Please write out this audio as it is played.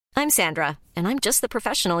I'm Sandra, and I'm just the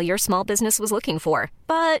professional your small business was looking for.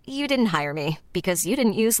 But you didn't hire me because you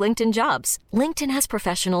didn't use LinkedIn Jobs. LinkedIn has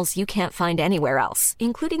professionals you can't find anywhere else,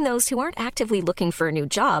 including those who aren't actively looking for a new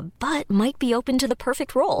job, but might be open to the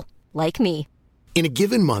perfect role, like me. In a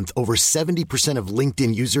given month, over 70% of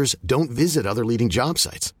LinkedIn users don't visit other leading job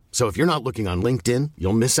sites. So if you're not looking on LinkedIn,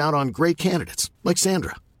 you'll miss out on great candidates like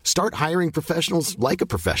Sandra. Start hiring professionals like a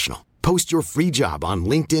professional. Post your free job on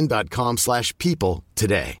linkedin.com/people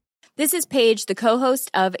today. This is Paige, the co-host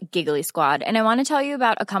of Giggly Squad, and I want to tell you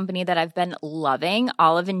about a company that I've been loving,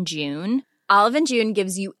 Olive & June. Olive & June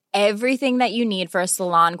gives you everything that you need for a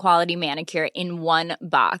salon-quality manicure in one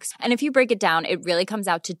box. And if you break it down, it really comes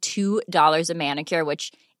out to $2 a manicure,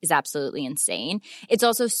 which is absolutely insane. It's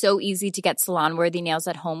also so easy to get salon-worthy nails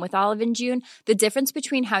at home with Olive & June. The difference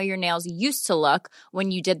between how your nails used to look when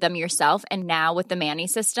you did them yourself and now with the Mani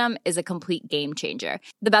system is a complete game changer.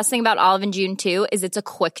 The best thing about Olive & June, too, is it's a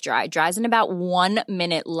quick dry. Dries in about 1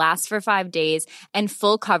 minute, lasts for 5 days, and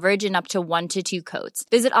full coverage in up to 1 to 2 coats.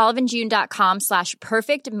 Visit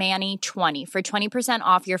oliveandjune.com/perfectmani20 for 20%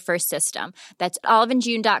 off your first system. That's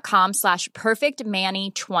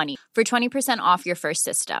oliveandjune.com/perfectmani20 for 20% off your first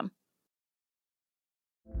system.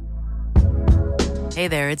 Hey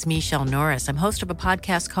there, it's Michelle Norris. I'm host of a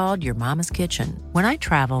podcast called Your Mama's Kitchen. When I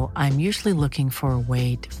travel, I'm usually looking for a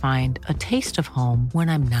way to find a taste of home when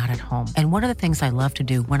I'm not at home. And one of the things I love to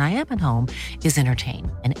do when I am at home is entertain.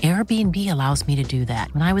 And Airbnb allows me to do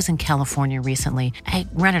that. When I was in California recently, I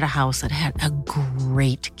rented a house that had a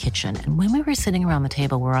great kitchen. And when we were sitting around the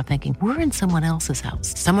table, we were all thinking, we're in someone else's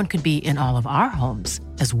house. Someone could be in all of our homes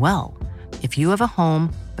as well. If you have a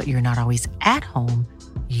home, but you're not always at home,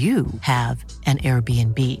 you have an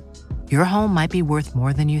Airbnb. Your home might be worth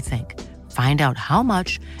more than you think. Find out how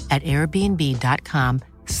much at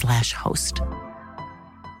airbnb.com/host.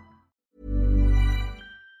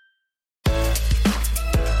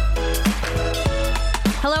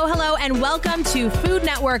 Hello, and welcome to Food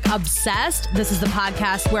Network Obsessed. This is the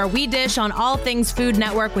podcast where we dish on all things Food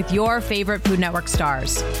Network with your favorite Food Network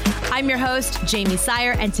stars. I'm your host, Jamie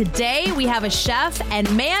Sire, and today we have a chef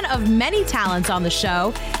and man of many talents on the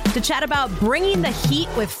show to chat about bringing the heat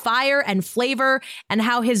with fire and flavor and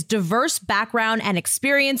how his diverse background and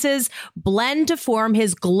experiences blend to form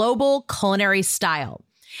his global culinary style.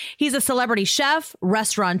 He's a celebrity chef,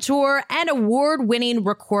 restaurateur, and award-winning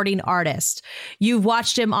recording artist. You've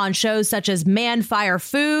watched him on shows such as Man Fire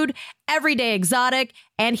Food, Everyday Exotic,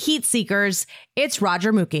 and Heat Seekers. It's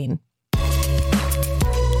Roger Mooking.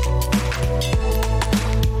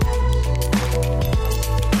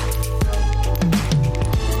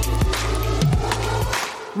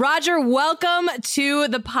 Roger, welcome to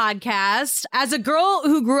the podcast. As a girl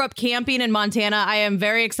who grew up camping in Montana, I am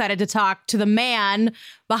very excited to talk to the man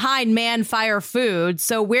behind Man Fire Food.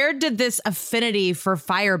 So where did this affinity for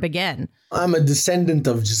fire begin? I'm a descendant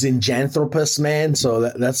of Zinjanthropus, man,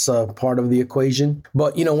 so that's a part of the equation.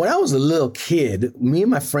 But, you know, when I was a little kid, me and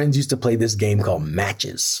my friends used to play this game called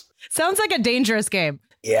Matches. Sounds like a dangerous game.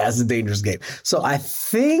 Yeah, it's a dangerous game. So I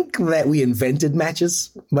think that we invented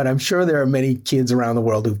matches, but I'm sure there are many kids around the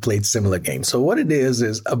world who've played similar games. So what it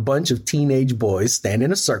is a bunch of teenage boys stand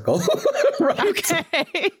in a circle, right?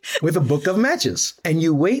 Okay. With a book of matches. And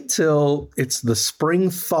you wait till it's the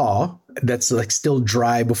spring thaw that's like still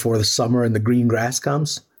dry before the summer and the green grass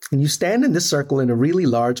comes. And you stand in this circle in a really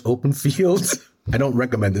large open field. I don't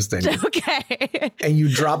recommend this thing. Okay. And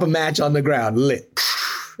you drop a match on the ground, lit.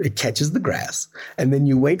 It catches the grass. And then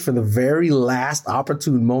you wait for the very last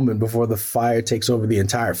opportune moment before the fire takes over the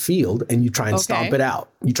entire field and you try and stomp it out.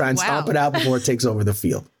 You try and stomp it out before it takes over the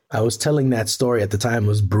field. I was telling that story at the time, it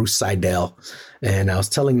was Bruce Seidel. And I was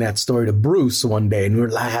telling that story to Bruce one day and we were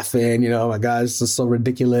laughing, you know, my God, this is so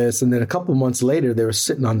ridiculous. And then a couple months later, they were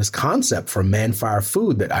sitting on this concept for Man Fire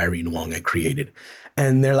Food that Irene Wong had created.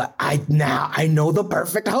 And they're like, I know the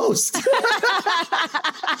perfect host.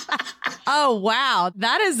 Oh, wow.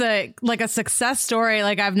 That is a success story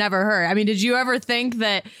like I've never heard. I mean, did you ever think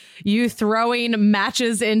that you throwing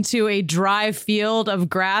matches into a dry field of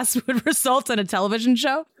grass would result in a television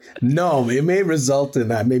show? No, it may result in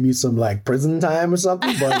that, maybe some like prison time or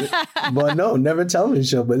something. But no, never a television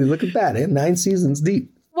show. But look at that, 9 seasons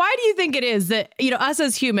deep. Why do you think it is that, you know, us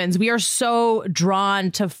as humans, we are so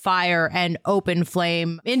drawn to fire and open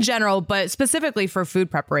flame in general, but specifically for food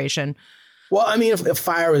preparation? Well, I mean, if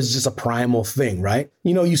fire is just a primal thing, right?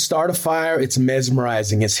 You know, you start a fire, it's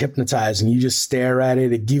mesmerizing, it's hypnotizing. You just stare at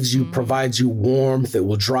it. It gives you, provides you warmth. It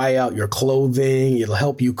will dry out your clothing. It'll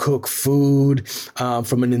help you cook food.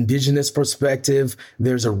 From an indigenous perspective,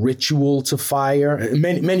 there's a ritual to fire.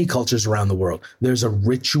 Many cultures around the world, there's a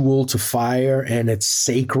ritual to fire, and it's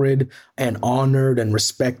sacred and honored and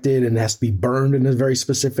respected, and has to be burned in a very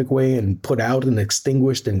specific way and put out and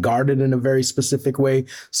extinguished and guarded in a very specific way.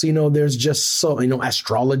 So, you know, there's just so, you know,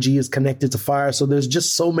 astrology is connected to fire. So there's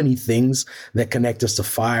just so many things that connect us to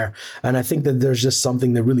fire. And I think that there's just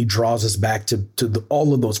something that really draws us back to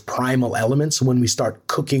all of those primal elements when we start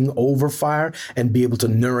cooking over fire and be able to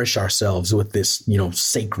nourish ourselves with this, you know,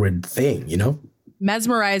 sacred thing, you know?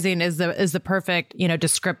 Mesmerizing is the perfect, you know,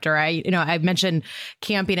 descriptor. I mentioned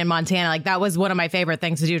camping in Montana. Like, that was one of my favorite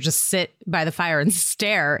things to do, just sit by the fire and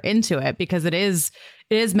stare into it, because it is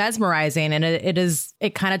mesmerizing, and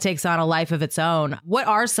it kind of takes on a life of its own. What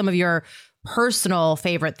are some of your personal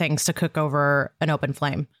favorite things to cook over an open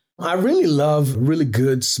flame? I really love really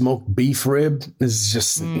good smoked beef rib. It's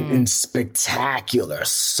just spectacular.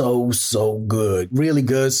 So good. Really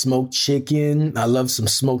good smoked chicken. I love some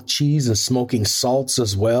smoked cheese and smoking salts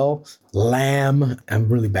as well. Lamb. I'm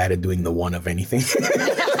really bad at doing the one of anything.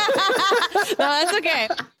 No, that's okay.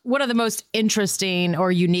 What are the most interesting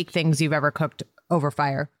or unique things you've ever cooked over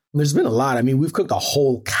fire? There's been a lot. I mean, we've cooked a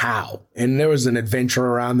whole cow, and there was an adventure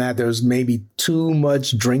around that. There was maybe too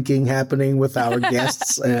much drinking happening with our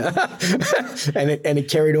guests, and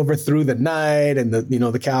it carried over through the night. And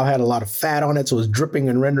the cow had a lot of fat on it, so it was dripping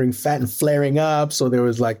and rendering fat and flaring up. So there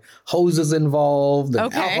was like hoses involved,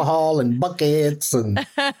 and alcohol and buckets, and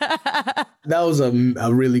that was a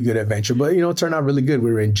really good adventure. But it turned out really good.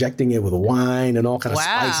 We were injecting it with wine and all kind of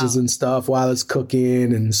spices and stuff while it's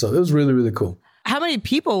cooking, and so it was really, really cool. How many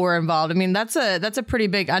people were involved? I mean, that's a pretty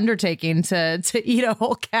big undertaking to eat a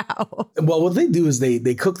whole cow. Well, what they do is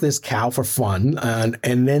they cook this cow for fun,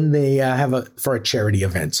 and then they have for a charity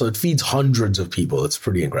event. So it feeds hundreds of people. It's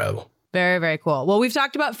pretty incredible. Very, very cool. Well, we've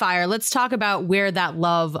talked about fire. Let's talk about where that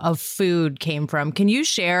love of food came from. Can you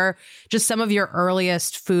share just some of your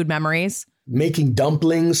earliest food memories? Making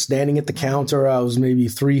dumplings, standing at the counter. I was maybe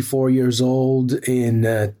 3-4 years old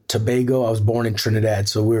in Tobago. I was born in Trinidad,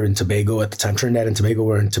 so we were in Tobago at the time. Trinidad and Tobago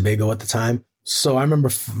were in Tobago at the time. So I remember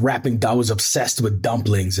I was obsessed with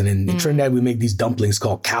dumplings. And in Trinidad, we make these dumplings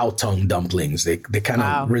called cow tongue dumplings. They kind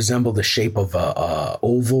of resemble the shape of a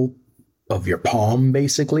oval of your palm,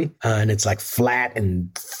 basically. And it's like flat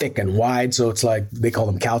and thick and wide. So it's like, they call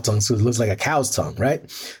them cow tongues because it looks like a cow's tongue, right?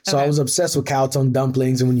 So I was obsessed with cow tongue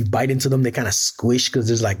dumplings. And when you bite into them, they kind of squish because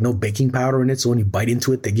there's like no baking powder in it. So when you bite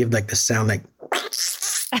into it, they give like the sound like,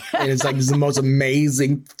 and it's like it's the most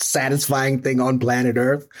amazing, satisfying thing on planet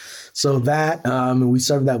Earth. So that, we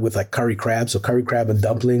serve that with like curry crab. So curry crab and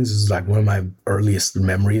dumplings is like one of my earliest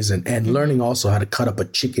memories, and learning also how to cut up a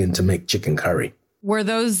chicken to make chicken curry. Were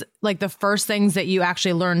those like the first things that you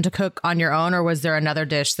actually learned to cook on your own, or was there another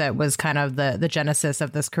dish that was kind of the genesis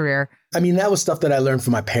of this career? I mean, that was stuff that I learned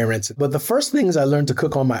from my parents. But the first things I learned to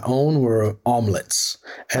cook on my own were omelets.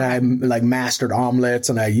 And I like mastered omelets.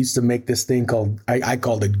 And I used to make this thing called, I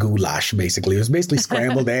called it goulash, basically. It was basically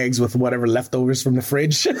scrambled eggs with whatever leftovers from the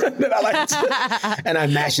fridge that I liked. And I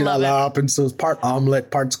mashed it all up. And so it was part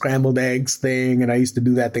omelet, part scrambled eggs thing. And I used to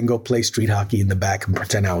do that, then go play street hockey in the back and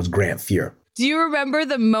pretend I was Grant Fuhr. Do you remember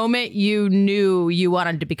the moment you knew you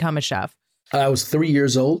wanted to become a chef? I was 3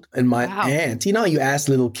 years old, and my aunt, you ask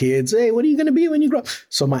little kids, hey, what are you going to be when you grow up?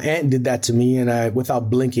 So my aunt did that to me, and without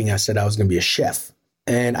blinking, I said I was going to be a chef.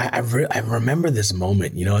 And I remember this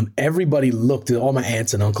moment, and everybody all my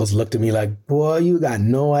aunts and uncles looked at me like, boy, you got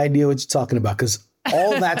no idea what you're talking about, because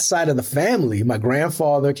all that side of the family, my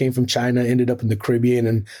grandfather came from China, ended up in the Caribbean,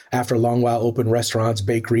 and after a long while opened restaurants,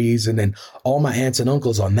 bakeries, and then all my aunts and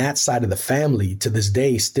uncles on that side of the family to this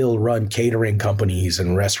day still run catering companies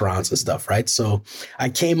and restaurants and stuff, right? So I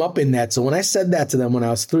came up in that. So when I said that to them when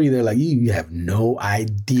I was 3, they're like, you have no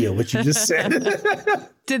idea what you just said.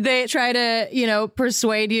 Did they try to,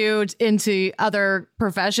 persuade you into other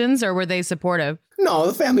professions, or were they supportive? No,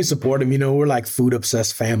 the family's supportive. We're like food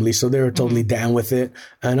obsessed family. So they were totally down with it.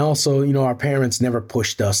 And also, our parents never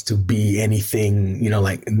pushed us to be anything,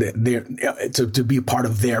 like to be a part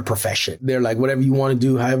of their profession. They're like, whatever you want to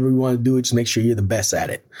do, however you want to do it, just make sure you're the best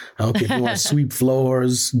at it. I don't care if you want to sweep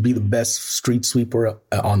floors, be the best street sweeper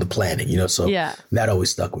on the planet, So that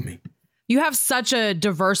always stuck with me. You have such a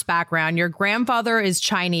diverse background. Your grandfather is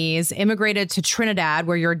Chinese, immigrated to Trinidad,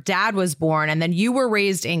 where your dad was born, and then you were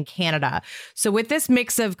raised in Canada. So with this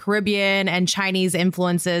mix of Caribbean and Chinese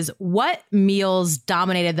influences, what meals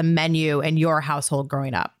dominated the menu in your household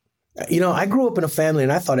growing up? I grew up in a family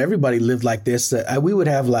and I thought everybody lived like this. We would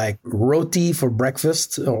have like roti for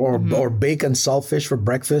breakfast or bacon saltfish for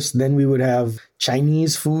breakfast. Then we would have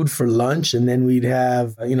Chinese food for lunch. And then we'd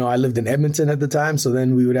have, I lived in Edmonton at the time. So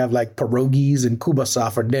then we would have like pierogies and kubasa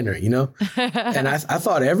for dinner, And I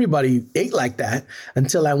thought everybody ate like that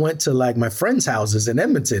until I went to like my friends' houses in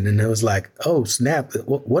Edmonton. And I was like, oh, snap.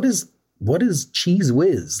 What is cheese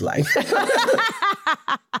whiz like?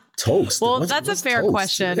 Toast. Well, that's a fair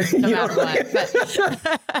question, no matter what.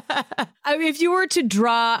 But, if you were to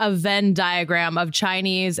draw a Venn diagram of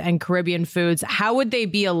Chinese and Caribbean foods, how would they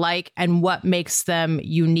be alike and what makes them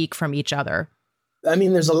unique from each other? I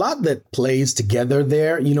mean, there's a lot that plays together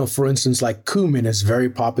there. For instance, like cumin is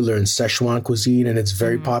very popular in Szechuan cuisine, and it's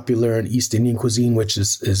very popular in East Indian cuisine, which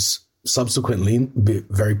is subsequently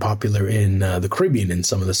very popular in the Caribbean in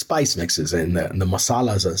some of the spice mixes and the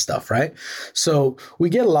masalas and stuff, right? So we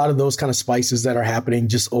get a lot of those kind of spices that are happening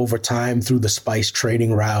just over time through the spice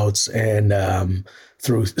trading routes and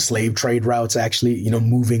through slave trade routes, actually,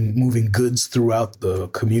 moving goods throughout the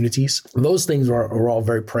communities. Those things are all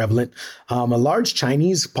very prevalent. A large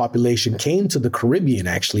Chinese population came to the Caribbean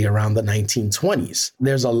actually around the 1920s.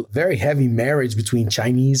 There's a very heavy marriage between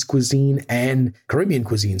Chinese cuisine and Caribbean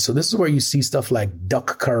cuisine. So this is where you see stuff like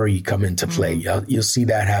duck curry come into play. You'll see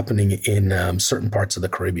that happening in certain parts of the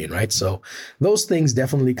Caribbean, right? So those things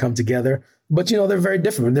definitely come together. But, they're very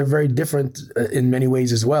different. They're very different in many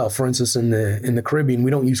ways as well. For instance, in the Caribbean,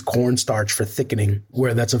 we don't use cornstarch for thickening,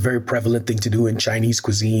 where that's a very prevalent thing to do in Chinese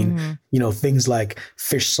cuisine. Things like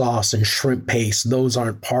fish sauce and shrimp paste, those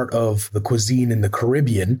aren't part of the cuisine in the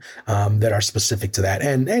Caribbean that are specific to that.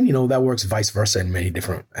 And that works vice versa in many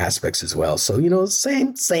different aspects as well. So,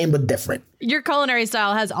 same, but different. Your culinary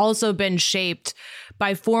style has also been shaped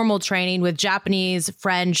by formal training with Japanese,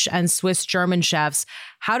 French, and Swiss German chefs.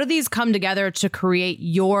 How do these come together to create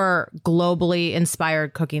your globally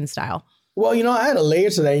inspired cooking style? Well, I had a layer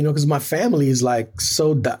to that, because my family is like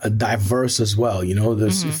so diverse as well.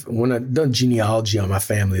 There's when I've done genealogy on my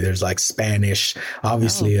family, there's like Spanish,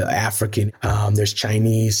 obviously African, there's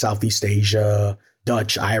Chinese, Southeast Asia,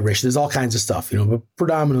 Dutch, Irish, there's all kinds of stuff, but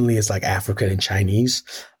predominantly it's like African and Chinese.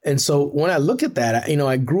 And so when I look at that,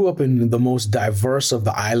 I grew up in the most diverse of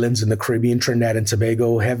the islands in the Caribbean, Trinidad and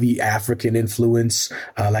Tobago, heavy African influence,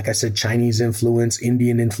 like I said, Chinese influence,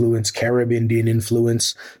 Indian influence, Caribbean Indian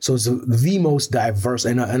influence. So it's the most diverse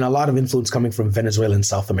and a lot of influence coming from Venezuela and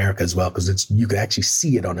South America as well, because you can actually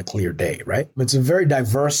see it on a clear day, right? It's a very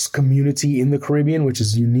diverse community in the Caribbean, which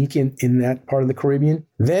is unique in that part of the Caribbean.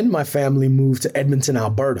 Then my family moved to Edmonton,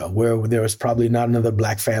 Alberta, where there was probably not another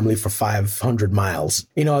Black family for 500 miles.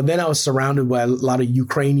 Then I was surrounded by a lot of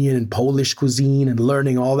Ukrainian and Polish cuisine and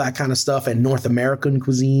learning all that kind of stuff and North American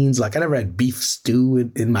cuisines. Like I never had beef stew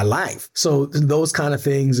in my life. So those kind of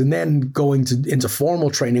things. And then going into formal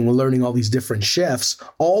training and learning all these different chefs,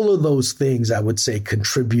 all of those things I would say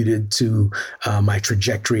contributed to my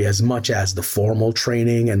trajectory as much as the formal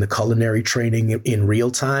training and the culinary training in real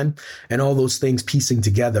time. And all those things piecing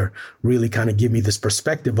together really kind of give me this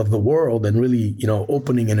perspective of the world and really,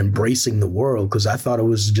 opening and embracing the world. Because I thought it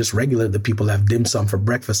was just regular that people have dim sum for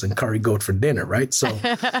breakfast and curry goat for dinner, right? So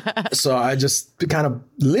I just kind of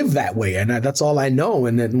live that way. And that's all I know.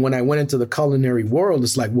 And then when I went into the culinary world,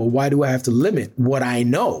 it's like, well, why do I have to limit what I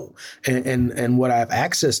know and what I have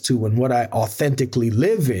access to and what I authentically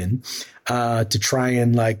live in to try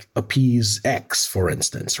and like appease X, for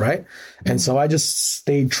instance, right? And so I just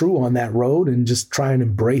stayed true on that road and just try and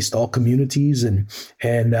embrace all communities and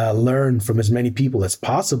learn from as many people as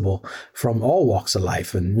possible from all walks of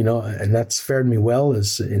life. And, and that's fared me well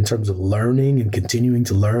as in terms of learning and continuing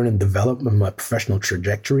to learn and develop in my professional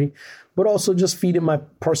trajectory, but also just feeding my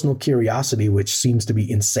personal curiosity, which seems to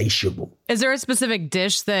be insatiable. Is there a specific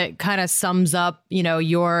dish that kind of sums up,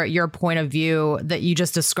 your point of view that you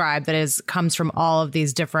just described that comes from all of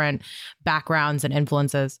these different backgrounds and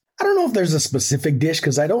influences? I don't know if there's a specific dish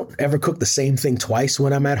because I don't ever cook the same thing twice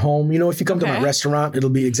when I'm at home. If you come to my restaurant, it'll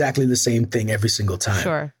be exactly the same thing every single time.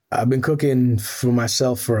 Sure. I've been cooking for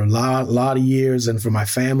myself for a lot of years and for my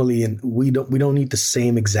family, and we don't eat the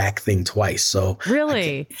same exact thing twice. So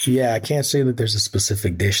really, I can't say that there's a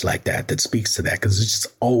specific dish like that speaks to that because it's just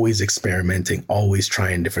always experimenting, always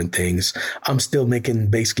trying different things. I'm still making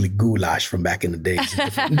basically goulash from back in the days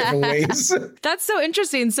in different ways. That's so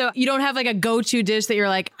interesting. So you don't have like a go-to dish that you're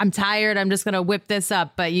like, I'm tired, I'm just going to whip this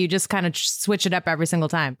up, but you just kind of switch it up every single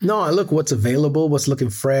time. No, I look what's available, what's looking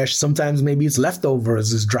fresh. Sometimes maybe it's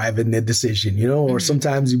leftovers, it's dry driving the decision, you know, or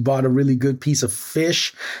sometimes you bought a really good piece of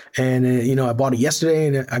fish and, I bought it yesterday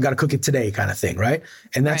and I got to cook it today kind of thing. Right.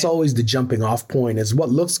 And that's always the jumping off point is what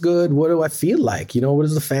looks good. What do I feel like? What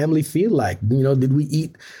does the family feel like? Did we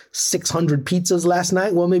eat 600 pizzas last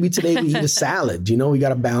night? Well, maybe today we eat a salad. We got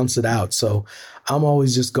to balance it out. So I'm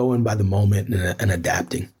always just going by the moment and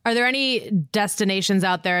adapting. Are there any destinations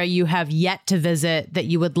out there you have yet to visit that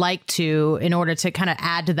you would like to in order to kind of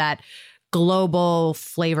add to that global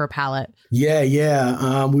flavor palette?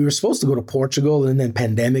 Yeah. We were supposed to go to Portugal and then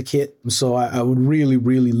pandemic hit. So I would really,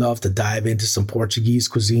 really love to dive into some Portuguese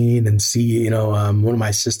cuisine and see, one of my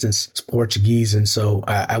assistants is Portuguese. And so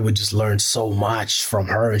I would just learn so much from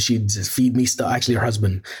her and she'd just feed me stuff, actually her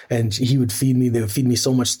husband, and they would feed me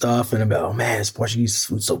so much stuff. And I'd be like, oh man, this Portuguese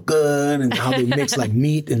food's so good. And how they mix like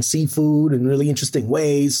meat and seafood in really interesting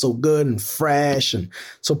ways. So good and fresh. And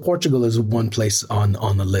so Portugal is one place on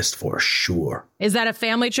the list for sure. Is that a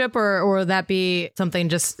family trip or would that be something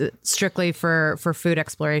just strictly for food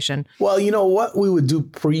exploration? Well, what we would do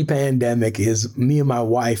pre-pandemic is me and my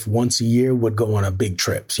wife once a year would go on a big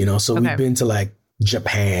trips, So we've been to like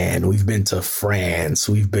Japan, we've been to France,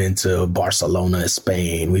 we've been to Barcelona,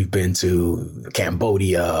 Spain, we've been to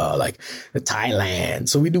Cambodia, like Thailand.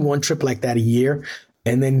 So we do one trip like that a year.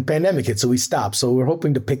 And then pandemic hit, so we stopped. So we're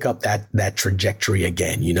hoping to pick up that trajectory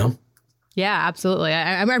again, Yeah, absolutely.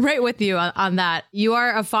 I'm right with you on that. You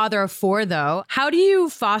are a father of 4, though. How do you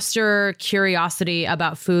foster curiosity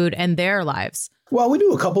about food and their lives? Well, we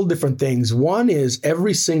do a couple different things. One is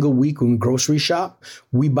every single week when we grocery shop,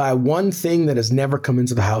 we buy one thing that has never come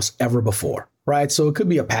into the house ever before. Right. So it could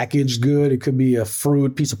be a packaged good. It could be a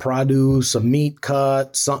fruit, piece of produce, a meat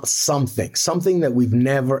cut, something that we've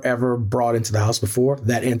never, ever brought into the house before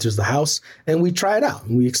that enters the house. And we try it out.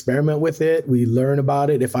 We experiment with it. We learn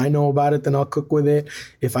about it. If I know about it, then I'll cook with it.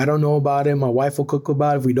 If I don't know about it, my wife will cook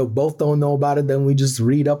about it. If we both don't know about it, then we just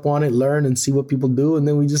read up on it, learn and see what people do. And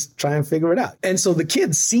then we just try and figure it out. And so the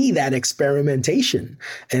kids see that experimentation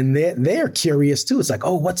and they're curious too. It's like,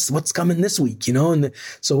 oh, what's coming this week? And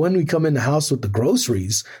so when we come in the house with the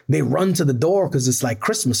groceries, they run to the door because it's like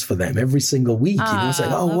Christmas for them every single week. It's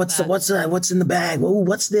like, oh, what's in the bag? Oh,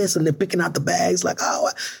 what's this? And they're picking out the bags like,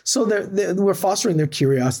 oh, so we're fostering their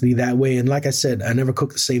curiosity that way. And like I said, I never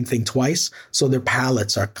cook the same thing twice. So their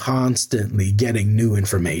palates are constantly getting new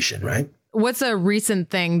information, right? What's a recent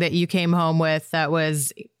thing that you came home with that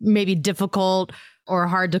was maybe difficult or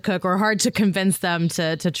hard to cook or hard to convince them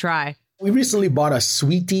to try? We recently bought a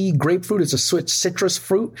sweetie grapefruit. It's a citrus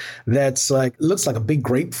fruit that's looks like a big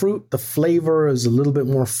grapefruit. The flavor is a little bit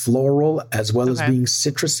more floral as well as being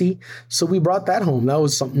citrusy. So we brought that home. That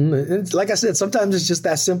was something. Like I said, sometimes it's just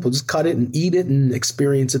that simple. Just cut it and eat it and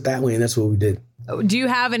experience it that way. And that's what we did. Do you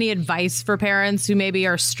have any advice for parents who maybe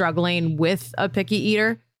are struggling with a picky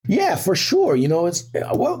eater? Yeah, for sure. It's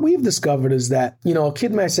what we've discovered is that, a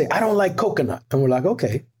kid might say, I don't like coconut. And we're like,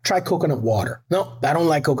 okay, try coconut water. No, I don't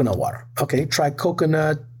like coconut water. Okay, try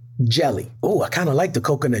coconut jelly. Oh, I kind of like the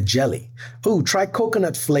coconut jelly. Oh, try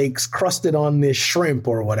coconut flakes crusted on this shrimp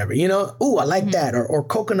or whatever. Oh, I like that. Or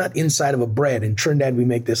coconut inside of a bread. In Trinidad, we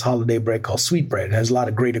make this holiday bread called sweet bread. It has a lot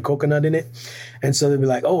of grated coconut in it. And so they'll be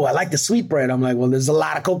like, oh, I like the sweet bread. I'm like, well, there's a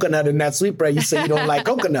lot of coconut in that sweet bread. You say you don't like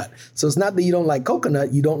coconut. So it's not that you don't like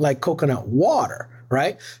coconut. You don't like coconut water.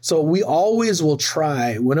 Right. So we always will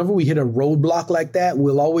try, whenever we hit a roadblock like that,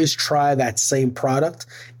 we'll always try that same product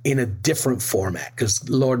in a different format because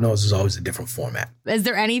Lord knows there's always a different format. Is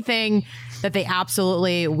there anything that they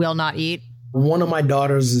absolutely will not eat? One of my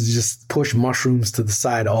daughters is just push mushrooms to the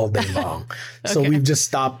side all day long. Okay. So we've just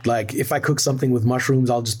stopped. Like if I cook something with mushrooms,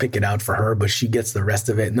 I'll just pick it out for her, but she gets the rest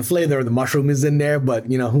of it. And the flavor of the mushroom is in there, but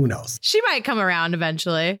who knows? She might come around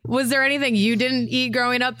eventually. Was there anything you didn't eat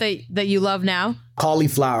growing up that you love now?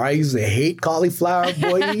 Cauliflower. I used to hate cauliflower,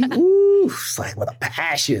 boy. Ooh, it's like with a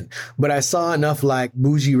passion. But I saw enough like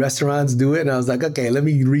bougie restaurants do it. And I was like, okay, let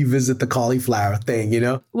me revisit the cauliflower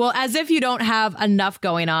thing, Well, as if you don't have enough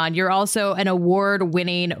going on, you're also an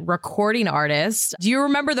award-winning recording artist. Do you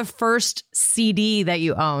remember the first CD that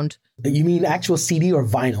you owned? You mean actual CD or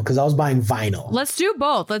vinyl? Because I was buying vinyl. Let's do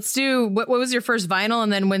both. Let's do, what was your first vinyl?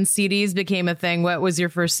 And then when CDs became a thing, what was your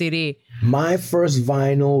first CD? My first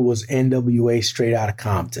vinyl was NWA Straight Outta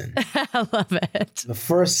Compton. I love it. The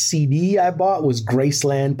first CD I bought was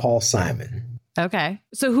Graceland Paul Simon. Okay.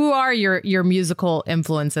 So who are your musical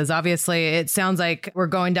influences? Obviously, it sounds like we're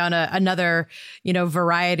going down another,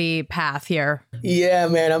 variety path here. Yeah,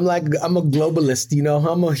 man. I'm a globalist,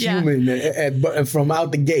 I'm a human from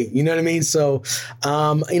out the gate. You know what I mean? So,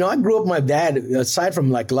 I grew up with my dad, aside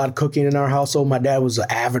from like a lot of cooking in our household, my dad was an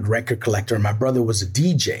avid record collector and my brother was a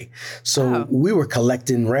DJ. So we were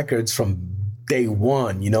collecting records from day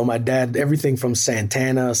one. My dad, everything from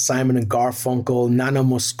Santana, Simon and Garfunkel, Nana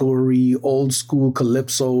Mouskouri, old school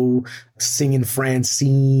calypso, singing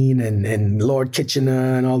Francine and Lord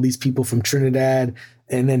Kitchener and all these people from Trinidad.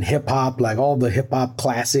 And then hip hop, like all the hip hop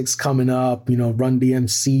classics coming up, Run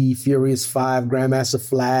DMC, Furious 5, Grandmaster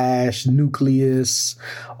Flash, Nucleus,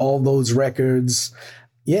 all those records.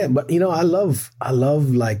 Yeah, but I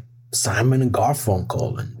love like Simon and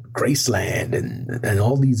Garfunkel and Graceland and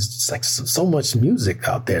all these, like so much music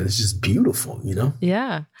out there. It's just beautiful,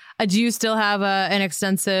 Yeah. Do you still have an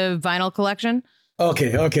extensive vinyl collection?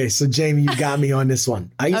 Okay. So Jamie, you got me on this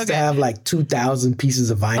one. I used to have like 2,000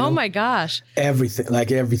 pieces of vinyl. Oh my gosh.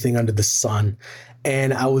 Everything under the sun.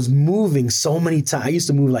 And I was moving so many times. I used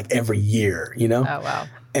to move like every year, Oh, wow.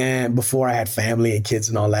 And before I had family and kids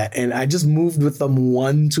and all that. And I just moved with them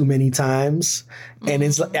one too many times. And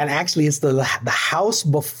it's the house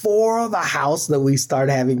before the house that we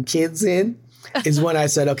started having kids in is when I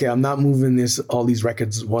said, okay, I'm not moving all these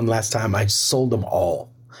records one last time. I sold them all.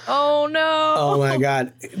 Oh no. Oh my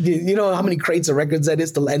God. You know how many crates of records that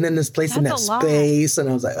is and then this place in that space. And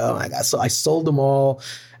I was like, oh my God. So I sold them all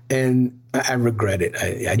and I regret it.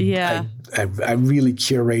 I really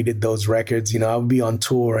curated those records. I would be on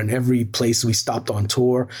tour and every place we stopped on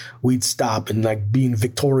tour, we'd stop and like be in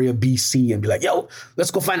Victoria, BC and be like, yo,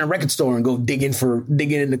 let's go find a record store and go digging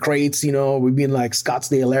in the crates. We'd be in like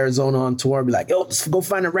Scottsdale, Arizona on tour. Be like, yo, let's go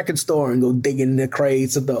find a record store and go digging in the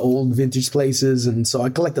crates at the old vintage places. And so I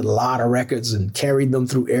collected a lot of records and carried them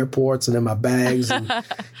through airports and in my bags. And,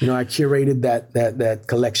 I curated that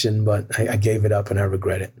collection, but I gave it up and I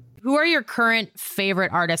regret it. Who are your current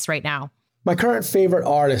favorite artists right now? My current favorite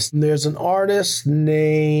artist, there's an artist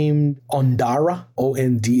named Ondara,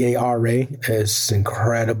 Ondara. It's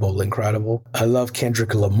incredible. I love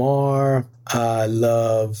Kendrick Lamar. I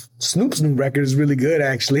love Snoop's new record is really good,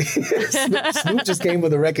 actually. Snoop just came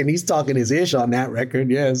with a record. He's talking his ish on that record.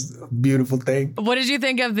 Yes, yeah, beautiful thing. What did you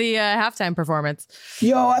think of the halftime performance?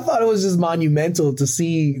 I thought it was just monumental to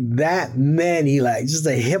see that many, like just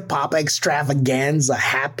a hip hop extravaganza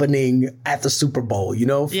happening at the Super Bowl,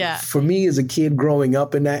 Yeah. For me as a kid growing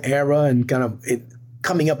up in that era and kind of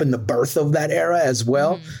coming up in the birth of that era as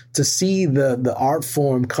well, to see the art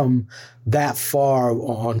form come that far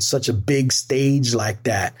on such a big stage like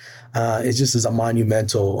that, it just is a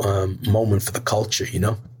monumental moment for the culture,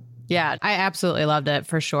 Yeah, I absolutely loved it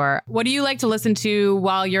for sure. What do you like to listen to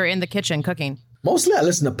while you're in the kitchen cooking? Mostly I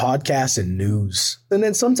listen to podcasts and news. And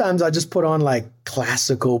then sometimes I just put on like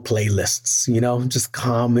classical playlists, just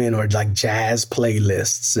calming or like jazz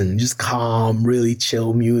playlists and just calm, really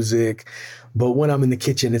chill music. But when I'm in the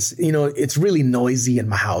kitchen, it's, it's really noisy in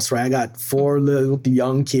my house, right? I got 4 little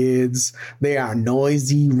young kids. They are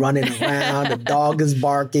noisy, running around. The dog is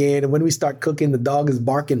barking. And when we start cooking, the dog is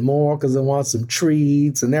barking more because they want some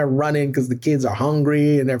treats. And they're running because the kids are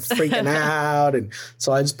hungry and they're freaking out. And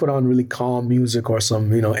so I just put on really calm music or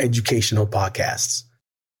some, educational podcasts.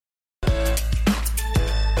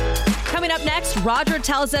 Coming up next, Roger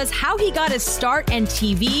tells us how he got his start in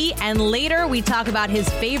TV, and later we talk about his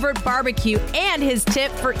favorite barbecue and his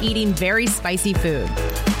tip for eating very spicy food.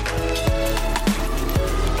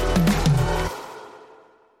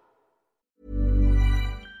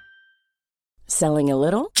 Selling a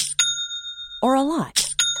little or a lot?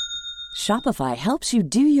 Shopify helps you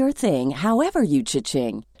do your thing however you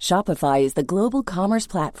cha-ching. Shopify is the global commerce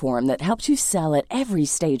platform that helps you sell at every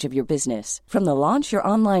stage of your business. From the launch your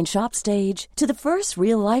online shop stage to the first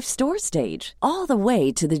real-life store stage, all the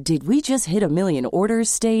way to the did we just hit a million orders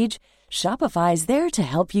stage. Shopify is there to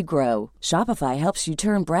help you grow. Shopify helps you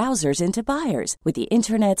turn browsers into buyers with the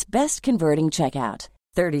internet's best converting checkout.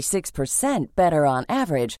 36% better on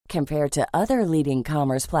average compared to other leading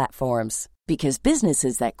commerce platforms. Because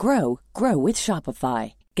businesses that grow, grow with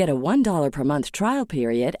Shopify. Get a $1 per month trial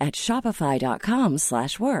period at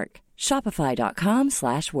shopify.com/work.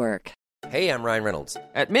 Shopify.com/work. Hey, I'm Ryan Reynolds.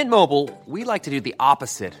 At Mint Mobile, we like to do the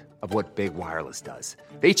opposite of what Big Wireless does.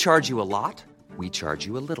 They charge you a lot, we charge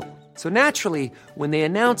you a little. So naturally, when they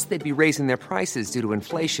announced they'd be raising their prices due to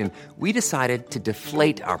inflation, we decided to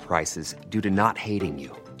deflate our prices due to not hating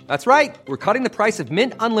you. That's right. We're cutting the price of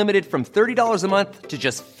Mint Unlimited from $30 a month to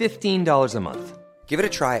just $15 a month. Give it a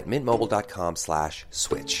try at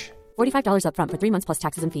mintmobile.com/switch. $45 up front for 3 months plus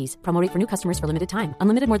taxes and fees. Promo rate for new customers for limited time.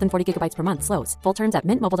 Unlimited more than 40 gigabytes per month slows. Full terms at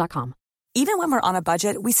mintmobile.com. Even when we're on a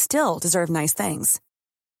budget, we still deserve nice things.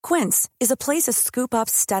 Quince is a place to scoop up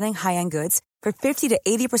stunning high-end goods for 50 to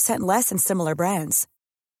 80% less than similar brands.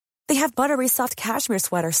 They have buttery soft cashmere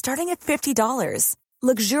sweaters starting at $50,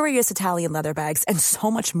 luxurious Italian leather bags, and so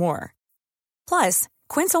much more. Plus,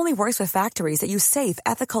 Quince only works with factories that use safe,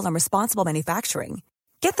 ethical, and responsible manufacturing.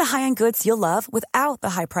 Get the high-end goods you'll love without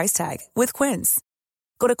the high price tag with Quince.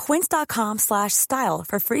 Go to quince.com/style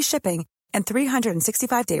for free shipping and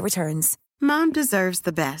 365-day returns. Mom deserves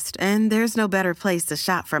the best, and there's no better place to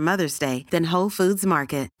shop for Mother's Day than Whole Foods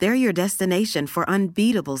Market. They're your destination for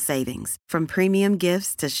unbeatable savings, from premium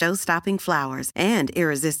gifts to show-stopping flowers and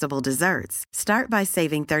irresistible desserts. Start by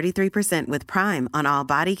saving 33% with Prime on all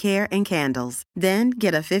body care and candles. Then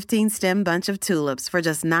get a 15-stem bunch of tulips for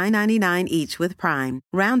just $9.99 each with Prime.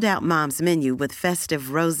 Round out Mom's menu with festive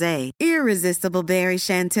rosé, irresistible berry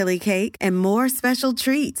chantilly cake, and more special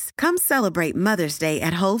treats. Come celebrate Mother's Day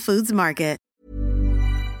at Whole Foods Market.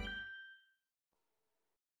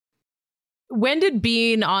 When did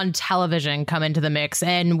being on television come into the mix,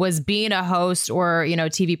 and was being a host or,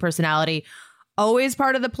 TV personality always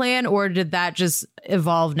part of the plan, or did that just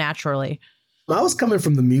evolve naturally? I was coming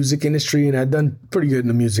from the music industry, and I'd done pretty good in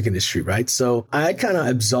the music industry, right? So I kind of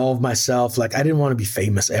absolved myself. Like, I didn't want to be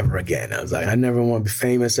famous ever again. I was like, I never want to be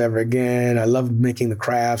famous ever again. I loved making the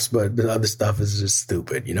crafts, but the other stuff is just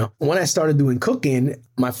stupid, When I started doing cooking,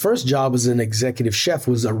 my first job as an executive chef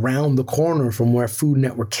was around the corner from where Food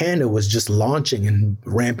Network Canada was just launching and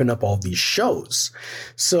ramping up all these shows.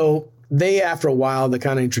 So they, after a while, they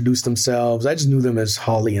kind of introduced themselves. I just knew them as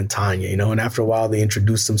Holly and Tanya, and after a while, they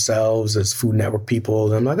introduced themselves as Food Network people.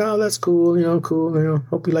 And I'm like, oh, that's cool, cool.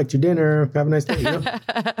 Hope you liked your dinner. Have a nice day,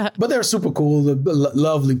 But they're super cool,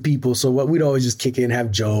 lovely people. So we'd always just kick in,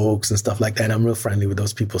 have jokes and stuff like that. And I'm real friendly with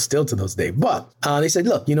those people still to this day. But they said,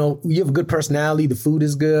 look, you have a good personality. The food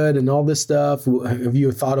is good and all this stuff. Have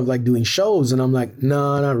you thought of doing shows? And I'm like,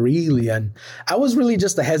 no, not really. And I was really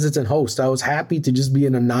just a hesitant host. I was happy to just be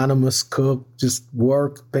an anonymous cook, just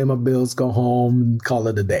work, pay my bills, go home, and call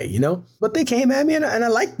it a day, But they came at me and I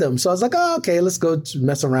liked them. So I was like, oh, okay, let's go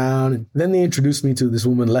mess around. And then they introduced me to this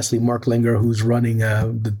woman, Leslie Marklinger, who's running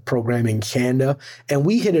the program in Canada. And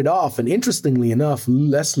we hit it off. And interestingly enough,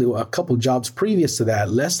 Leslie, a couple jobs previous to that,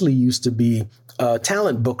 Leslie used to be a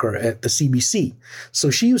talent booker at the CBC. So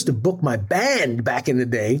she used to book my band back in the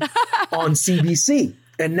day on CBC.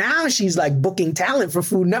 And now she's booking talent for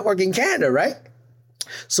Food Network in Canada, right?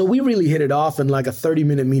 So we really hit it off, and a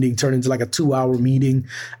 30-minute meeting turned into a 2-hour meeting.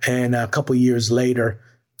 And a couple years later,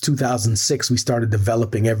 2006, we started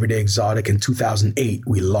developing Everyday Exotic. In 2008,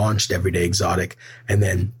 we launched Everyday Exotic. And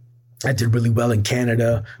then I did really well in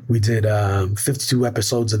Canada. We did 52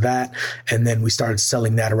 episodes of that. And then we started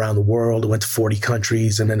selling that around the world. It went to 40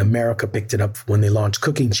 countries. And then America picked it up when they launched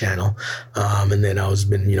Cooking Channel. And then I was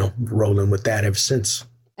been, rolling with that ever since.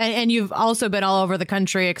 And you've also been all over the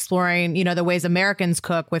country exploring, the ways Americans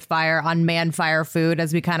cook with fire, unmanned fire food,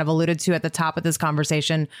 as we kind of alluded to at the top of this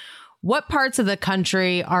conversation. What parts of the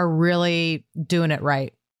country are really doing it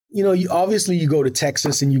right? Obviously you go to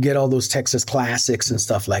Texas and you get all those Texas classics and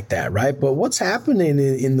stuff like that, right? But what's happening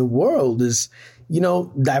in the world is,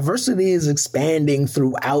 diversity is expanding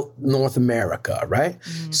throughout North America, right?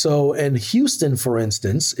 Mm-hmm. So, and Houston, for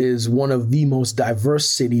instance, is one of the most diverse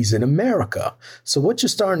cities in America. So what you're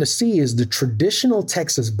starting to see is the traditional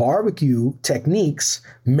Texas barbecue techniques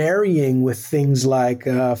marrying with things like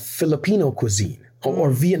Filipino cuisine or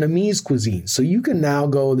Vietnamese cuisine. So you can now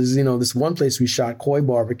go, this one place we shot, Koi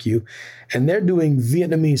Barbecue, and they're doing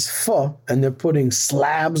Vietnamese pho, and they're putting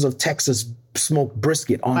slabs of Texas smoked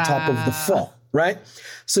brisket on top of the pho. Right?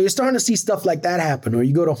 So you're starting to see stuff like that happen. Or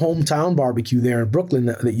you go to Hometown Barbecue there in Brooklyn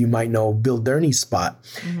that you might know, Bill Durney's spot.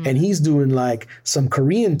 Mm-hmm. And he's doing some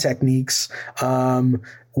Korean techniques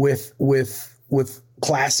with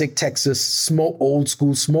classic Texas old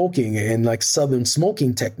school smoking and Southern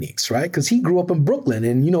smoking techniques, right? Because he grew up in Brooklyn,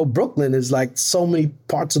 and Brooklyn is so many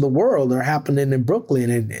parts of the world are happening in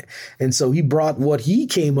Brooklyn, and so he brought what he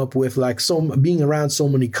came up with, being around so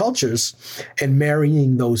many cultures and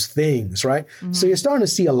marrying those things, right? Mm-hmm. So you're starting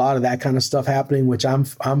to see a lot of that kind of stuff happening, which I'm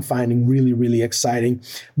finding really, really exciting.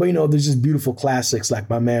 But there's just beautiful classics like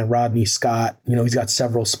my man Rodney Scott. He's got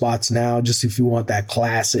several spots now. Just if you want that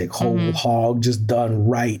classic whole hog, just done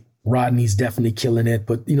right. Rodney's definitely killing it,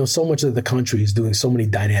 but so much of the country is doing so many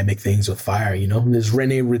dynamic things with fire. There's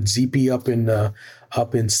Renee Redzepi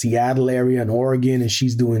up in Seattle area in Oregon, and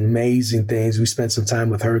she's doing amazing things. We spent some time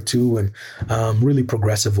with her too, and really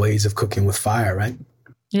progressive ways of cooking with fire, right?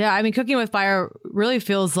 Yeah, I mean, cooking with fire really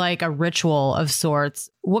feels like a ritual of sorts.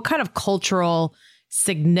 What kind of cultural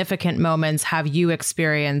significant moments have you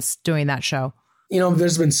experienced doing that show?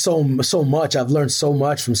 There's been so much. I've learned so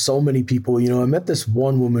much from so many people. I met this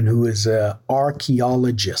one woman who is an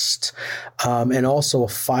archaeologist and also a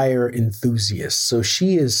fire enthusiast. So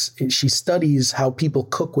she studies how people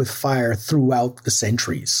cook with fire throughout the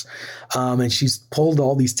centuries. And she's pulled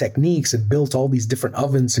all these techniques and built all these different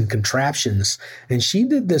ovens and contraptions. And she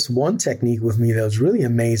did this one technique with me that was really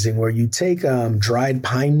amazing, where you take dried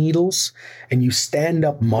pine needles and you stand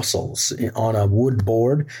up mussels on a wood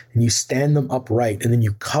board and you stand them upright. And then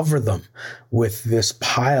you cover them with this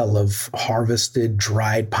pile of harvested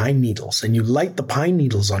dried pine needles, and you light the pine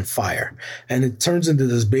needles on fire, and it turns into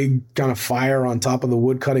this big kind of fire on top of the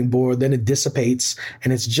wood cutting board. Then it dissipates,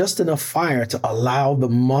 and it's just enough fire to allow the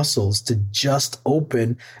mussels to just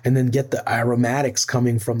open and then get the aromatics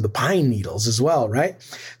coming from the pine needles as well, right?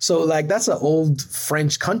 So that's an old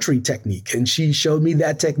French country technique. And she showed me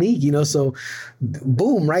that technique, so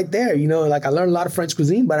boom, right there, I learned a lot of French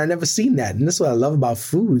cuisine, but I never seen that. And this is what I love about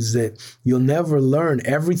food, is that you'll never learn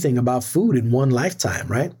everything about food in one lifetime,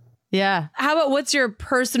 right? Yeah. How about what's your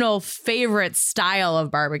personal favorite style of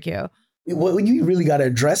barbecue? What you really got to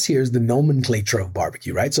address here is the nomenclature of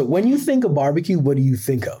barbecue, right? So when you think of barbecue, what do you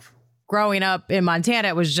think of? Growing up in Montana,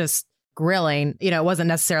 it was just grilling. It wasn't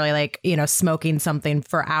necessarily like, smoking something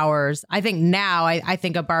for hours. I think now I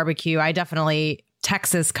think of barbecue.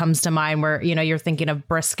 Texas comes to mind, where, you're thinking of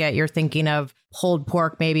brisket, you're thinking of pulled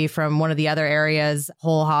pork, maybe from one of the other areas,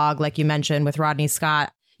 whole hog, like you mentioned with Rodney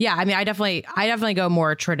Scott. Yeah, I mean, I definitely go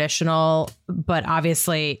more traditional, but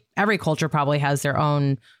obviously every culture probably has their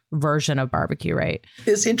own version of barbecue, right?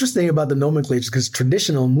 It's interesting about the nomenclature because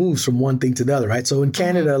traditional moves from one thing to the other, right? So in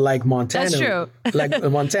Canada, like Montana, that's true. like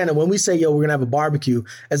in Montana, when we say, we're going to have a barbecue,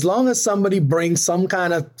 as long as somebody brings some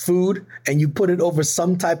kind of food and you put it over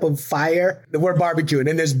some type of fire, we're barbecuing.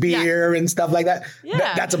 And there's beer and stuff like that.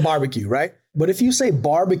 Yeah. That's a barbecue, right? But if you say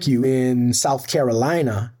barbecue in South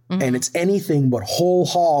Carolina, and it's anything but whole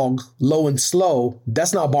hog, low and slow,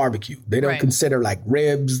 that's not barbecue. They don't consider like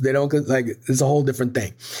ribs. They don't it's a whole different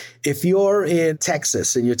thing. If you're in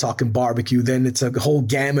Texas and you're talking barbecue, then it's a whole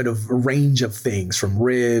gamut of a range of things, from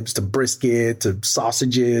ribs to brisket to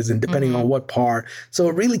sausages, and depending on what part. So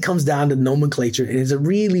it really comes down to nomenclature, and it's a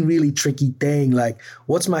really, really tricky thing. Like,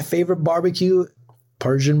 what's my favorite barbecue?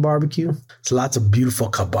 Persian barbecue. It's lots of beautiful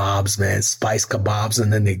kebabs, man, spice kebabs.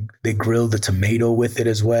 And then they grill the tomato with it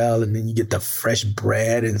as well. And then you get the fresh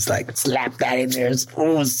bread and it's like, slap that in there,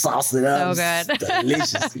 sauce it up. So good. It's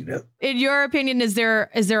delicious, In your opinion, is there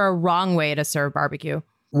a wrong way to serve barbecue?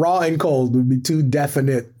 Raw and cold would be two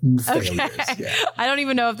definite failures. Okay. Yeah. I don't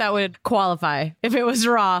even know if that would qualify if it was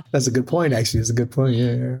raw. That's a good point, actually. It's a good point.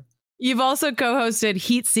 Yeah. You've also co-hosted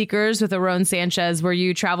Heat Seekers with Aron Sanchez, where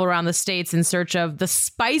you travel around the states in search of the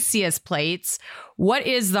spiciest plates. What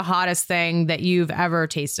is the hottest thing that you've ever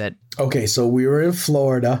tasted? Okay, so we were in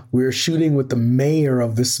Florida. We were shooting with the mayor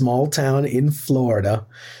of this small town in Florida.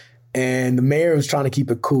 And the mayor was trying to keep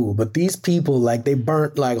it cool. But these people, they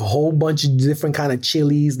burnt a whole bunch of different kind of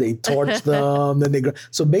chilies. They torched them. Then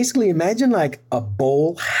so basically imagine a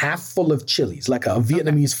bowl half full of chilies, like a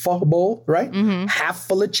Vietnamese pho bowl, right? Mm-hmm. Half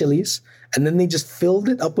full of chilies. And then they just filled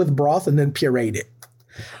it up with broth and then pureed it.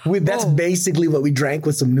 That's basically what we drank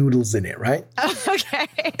with some noodles in it, right? Okay.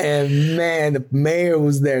 And man, the mayor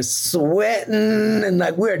was there sweating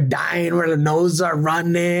and we're dying where the noses are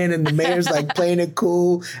running, and the mayor's playing it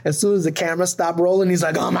cool. As soon as the camera stopped rolling, he's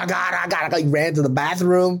like, "Oh my God, I gotta!" He ran to the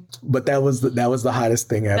bathroom. But that was the hottest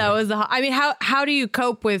thing ever. That was I mean, how do you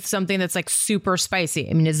cope with something that's super spicy?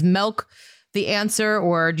 I mean, is milk the answer,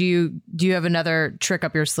 or do you have another trick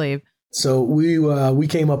up your sleeve? So we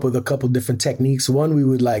came up with a couple different techniques. One, we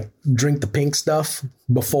would drink the pink stuff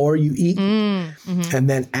before you eat. Mm-hmm. And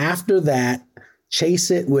then after that,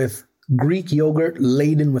 chase it with Greek yogurt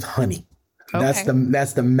laden with honey. Okay.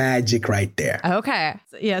 That's the magic right there. Okay.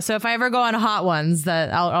 Yeah. So if I ever go on hot ones,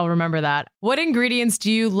 that I'll remember that. What ingredients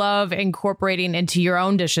do you love incorporating into your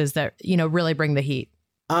own dishes that, really bring the heat?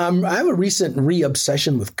 I have a recent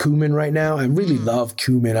re-obsession with cumin right now. I really love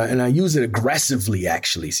cumin, and I use it aggressively,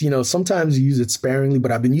 actually. So, sometimes you use it sparingly,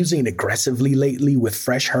 but I've been using it aggressively lately with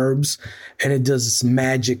fresh herbs, and it does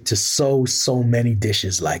magic to so many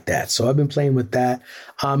dishes like that. So I've been playing with that.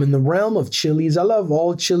 In the realm of chilies, I love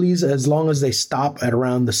all chilies as long as they stop at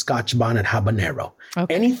around the Scotch bonnet habanero.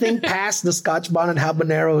 Okay. Anything past the Scotch bonnet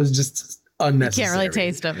habanero is just unnecessary. You can't really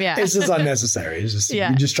taste them. Yeah. It's just unnecessary. It's just,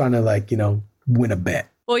 you're just trying to win a bet.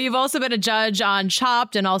 Well, you've also been a judge on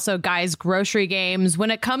Chopped and also Guy's Grocery Games.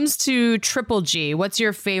 When it comes to Triple G, what's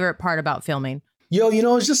your favorite part about filming? Yo,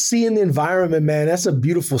 it's just seeing the environment, man. That's a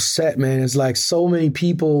beautiful set, man. It's like so many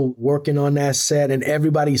people working on that set and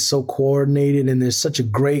everybody's so coordinated and there's such a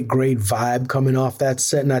great, great vibe coming off that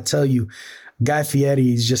set. And I tell you, Guy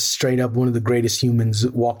Fieri is just straight up one of the greatest humans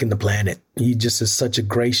walking the planet. He just is such a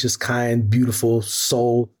gracious, kind, beautiful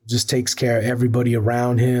soul, just takes care of everybody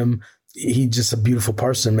around him. He's just a beautiful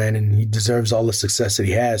person, man, and he deserves all the success that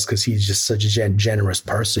he has because he's just such a generous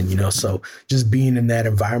person, So just being in that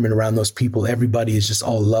environment around those people, everybody is just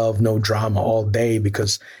all love, no drama all day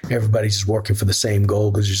because everybody's just working for the same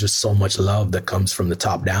goal because there's just so much love that comes from the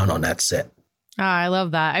top down on that set. Oh, I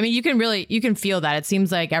love that. I mean, you can feel that. It seems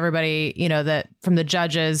like everybody, that from the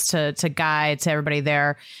judges to Guy to everybody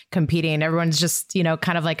there competing, everyone's just,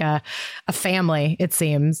 kind of like a family, it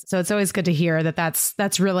seems. So it's always good to hear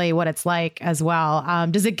that's really what it's like as well.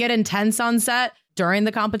 Does it get intense on set during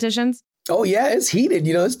the competitions? Oh, yeah, it's heated.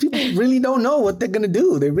 It's people really don't know what they're going to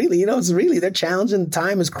do. They really, they're challenging.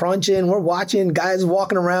 Time is crunching. We're watching guys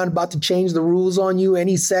walking around about to change the rules on you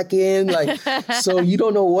any second. So you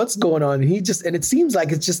don't know what's going on. And it seems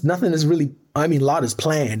like it's just nothing is really, a lot is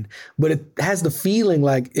planned, but it has the feeling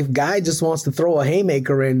like if Guy just wants to throw a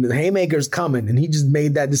haymaker in, the haymaker's coming and he just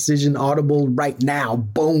made that decision audible right now,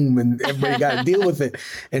 boom, and everybody got to deal with it.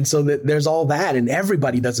 And so there's all that and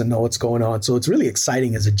everybody doesn't know what's going on. So it's really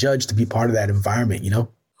exciting as a judge to be part of that environment,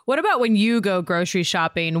 What about when you go grocery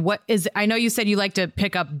shopping? I know you said you like to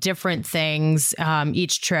pick up different things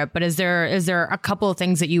each trip, but is there a couple of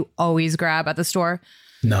things that you always grab at the store?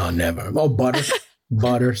 No, never. Oh,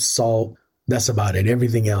 butter, salt. That's about it.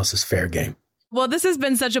 Everything else is fair game. Well, this has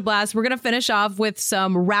been such a blast. We're going to finish off with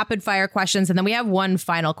some rapid fire questions. And then we have one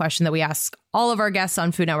final question that we ask all of our guests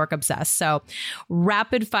on Food Network Obsessed. So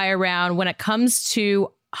rapid fire round. When it comes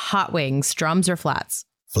to hot wings, drums or flats?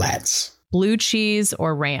 Flats. Blue cheese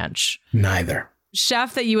or ranch? Neither.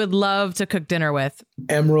 Chef that you would love to cook dinner with?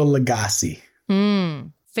 Emerald Lagasse.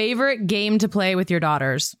 Favorite game to play with your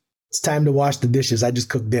daughters? It's time to wash the dishes. I just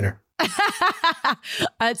cooked dinner.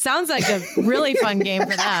 It sounds like a really fun game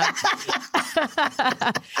for them.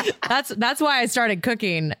 That's why I started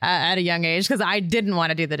cooking at a young age, because I didn't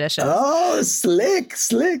want to do the dishes. Oh, slick.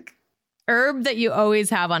 Herb that you always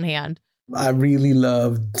have on hand? I really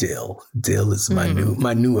love dill. Dill is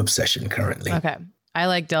my new obsession currently. Okay. I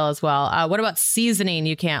like dill as well. What about seasoning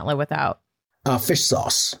you can't live without? Fish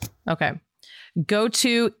sauce. Okay. Go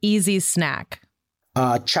to easy snack.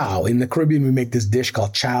 Chow. In the Caribbean, we make this dish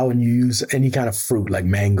called chow, and you use any kind of fruit like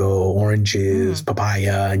mango, oranges,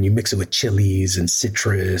 papaya, and you mix it with chilies and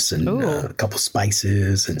citrus and a couple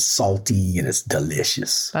spices and salty, and it's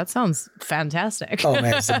delicious. That sounds fantastic. Oh,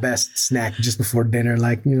 man, it's the best snack just before dinner,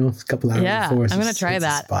 a couple hours before. I'm going to try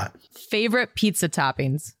that. Favorite pizza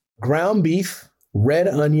toppings? Ground beef, red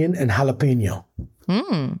onion, and jalapeno.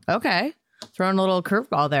 Okay. Throwing a little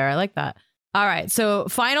curveball there. I like that. All right. So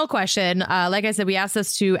final question. Like I said, we asked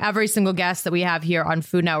this to every single guest that we have here on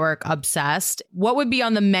Food Network Obsessed. What would be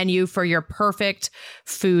on the menu for your perfect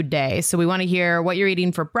food day? So we want to hear what you're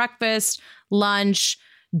eating for breakfast, lunch,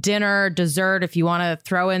 dinner, dessert. If you want to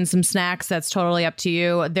throw in some snacks, that's totally up to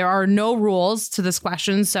you. There are no rules to this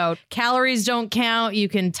question. So calories don't count. You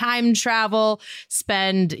can time travel,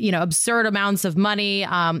 spend, absurd amounts of money.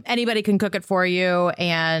 Anybody can cook it for you.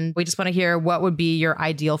 And we just want to hear what would be your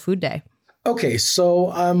ideal food day. Okay,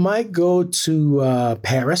 so I might go to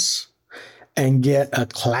Paris and get a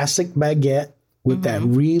classic baguette with that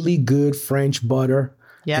really good French butter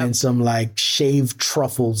and some shaved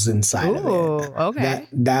truffles inside of it. Okay.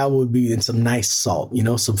 That would be, and some nice salt,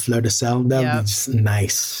 some fleur de sel. That would be just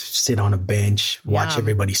nice. Sit on a bench, watch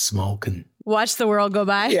everybody smoke and watch the world go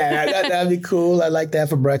by. Yeah, that'd be cool. I like that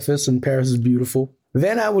for breakfast, and Paris is beautiful.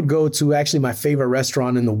 Then I would go to actually my favorite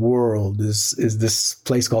restaurant in the world is this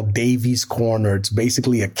place called Davy's Corner. It's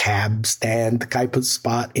basically a cab stand type of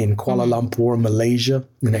spot in Kuala Lumpur, Malaysia,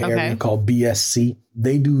 in an area called BSC.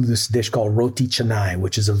 They do this dish called roti canai,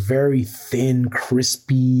 which is a very thin,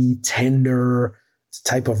 crispy, tender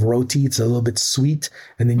type of roti. It's a little bit sweet.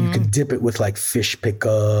 And then you can dip it with fish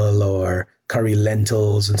pickle or curry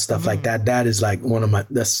lentils and stuff like that. That is one of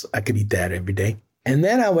I could eat that every day. And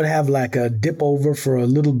then I would have a dip over for a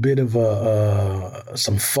little bit of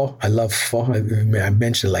some pho. I love pho. I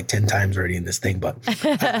mentioned it 10 times already in this thing, but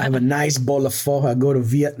I have a nice bowl of pho. I go to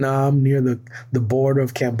Vietnam near the border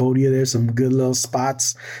of Cambodia. There's some good little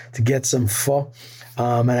spots to get some pho.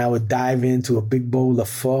 And I would dive into a big bowl of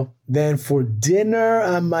pho. Then for dinner,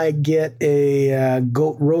 I might get a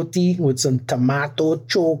goat roti with some tomato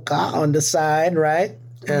choka on the side, right?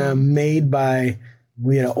 Made by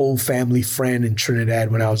We had an old family friend in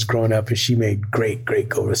Trinidad when I was growing up, and she made great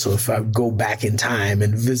Gouda. So if I go back in time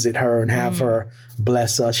and visit her and have her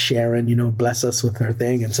bless us, Sharon, bless us with her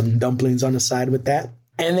thing and some dumplings on the side with that.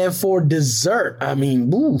 And then for dessert, I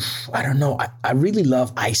mean, I don't know. I really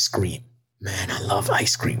love ice cream. Man, I love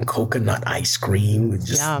ice cream, coconut ice cream.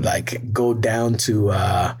 Just like go down to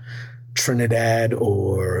Trinidad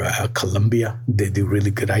or Colombia. They do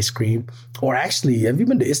really good ice cream. Or actually, have you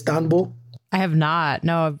been to Istanbul? I have not.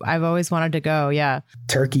 No, I've always wanted to go. Yeah.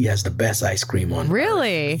 Turkey has the best ice cream on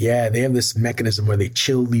Really? Earth. Yeah, they have this mechanism where they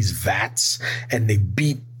chill these vats and they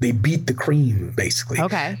beat the cream basically.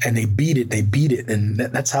 Okay. And they beat it. And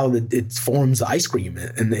that's how it forms the ice cream.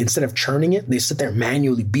 And instead of churning it, they sit there and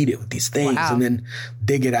manually beat it with these things and then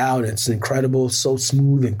dig it out. It's incredible. So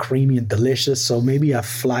smooth and creamy and delicious. So maybe I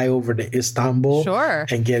fly over to Istanbul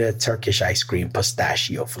and get a Turkish ice cream,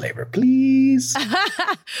 pistachio flavor, please.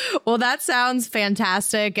 Well, that sounds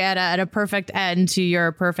fantastic and a perfect end to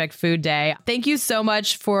your perfect food day. Thank you so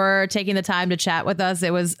much for taking the time to chat with us.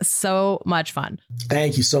 It was so much fun.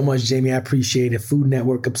 Thank you so much, Jamie. I appreciate it. Food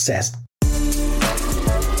Network Obsessed.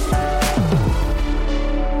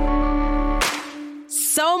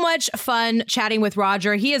 So much fun chatting with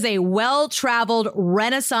Roger. He is a well-traveled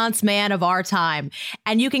Renaissance man of our time,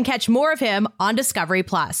 and you can catch more of him on Discovery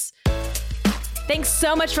Plus. Thanks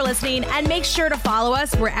so much for listening, and make sure to follow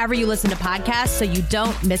us wherever you listen to podcasts so you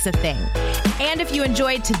don't miss a thing. And if you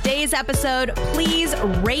enjoyed today's episode, please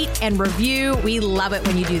rate and review. We love it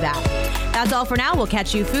when you do that. That's all for now. We'll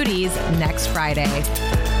catch you foodies next Friday.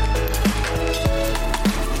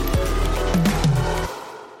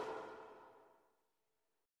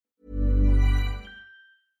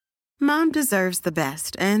 Mom deserves the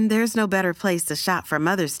best, and there's no better place to shop for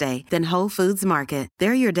Mother's Day than Whole Foods Market.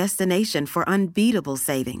 They're your destination for unbeatable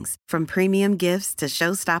savings, from premium gifts to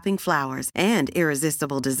show-stopping flowers and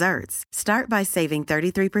irresistible desserts. Start by saving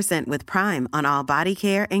 33% with Prime on all body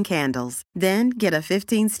care and candles. Then get a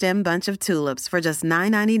 15-stem bunch of tulips for just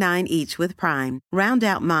 $9.99 each with Prime. Round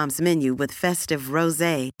out Mom's menu with festive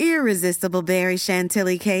rosé, irresistible berry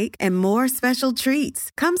chantilly cake, and more special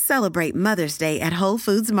treats. Come celebrate Mother's Day at Whole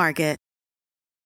Foods Market.